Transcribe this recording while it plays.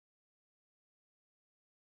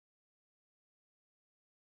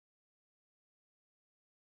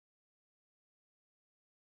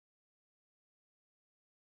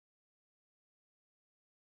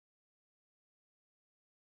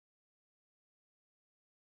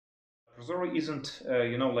ProZorro isn't,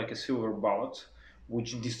 like a silver bullet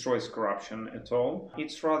which destroys corruption at all.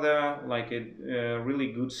 It's rather like a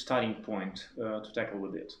really good starting point to tackle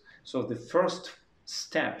with it. So the first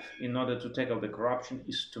step in order to tackle the corruption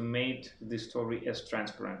is to make the story as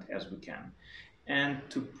transparent as we can, and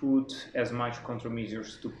to put as much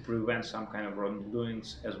countermeasures to prevent some kind of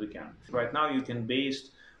wrongdoings as we can. Right now, you can,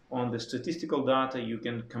 based on the statistical data, you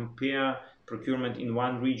can compare procurement in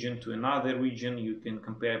one region to another region, you can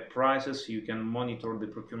compare prices, you can monitor the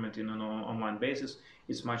procurement in an online basis.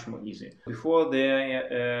 It's much more easy. Before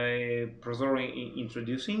the ProZorro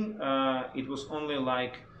introducing, it was only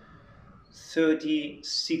like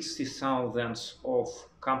 60,000 of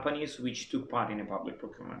companies which took part in a public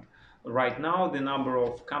procurement. Right now, the number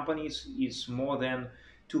of companies is more than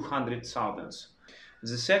 200,000.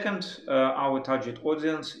 The second, our target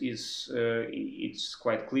audience is, it's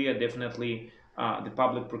quite clear, definitely the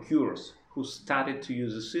public procurers who started to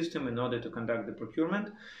use the system in order to conduct the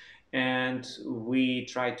procurement. And we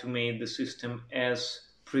try to make the system as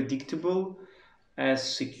predictable, as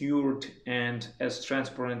secured, and as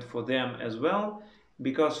transparent for them as well,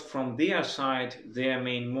 because from their side, their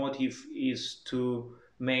main motive is to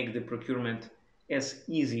make the procurement as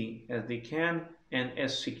easy as they can and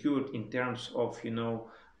as secured in terms of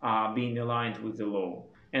being aligned with the law.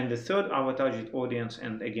 And the third, our target audience,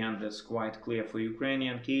 and again that's quite clear for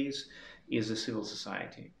Ukrainian case, is the civil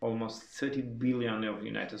society. Almost 30 billion of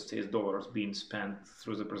United States dollars being spent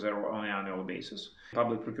through the ProZorro on an annual basis.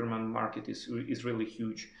 Public procurement market is really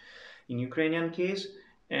huge in Ukrainian case,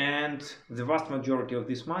 and the vast majority of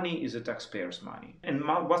this money is the taxpayers' money. And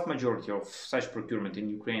vast majority of such procurement in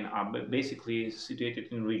Ukraine are basically situated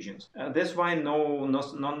in regions. That's why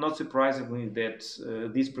not surprisingly that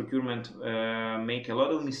this procurement make a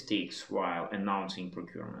lot of mistakes while announcing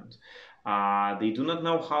procurement. They do not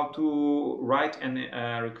know how to write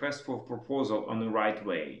a request for proposal on the right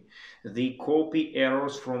way. They copy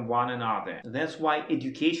errors from one another. That's why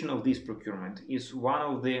education of this procurement is one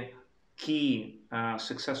of the key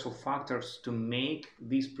successful factors to make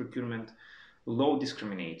this procurement low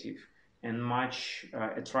discriminative and much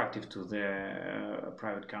attractive to the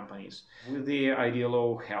private companies. With the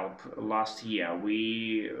IDLO help last year,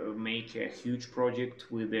 we make a huge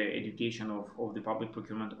project with the education of the public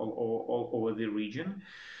procurement all over the region,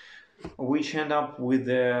 which end up with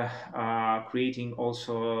creating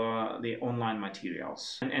also the online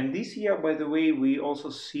materials. And this year, by the way, we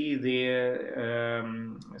also see the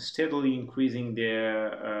steadily increasing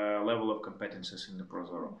the level of competences in the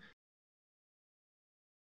ProZorro.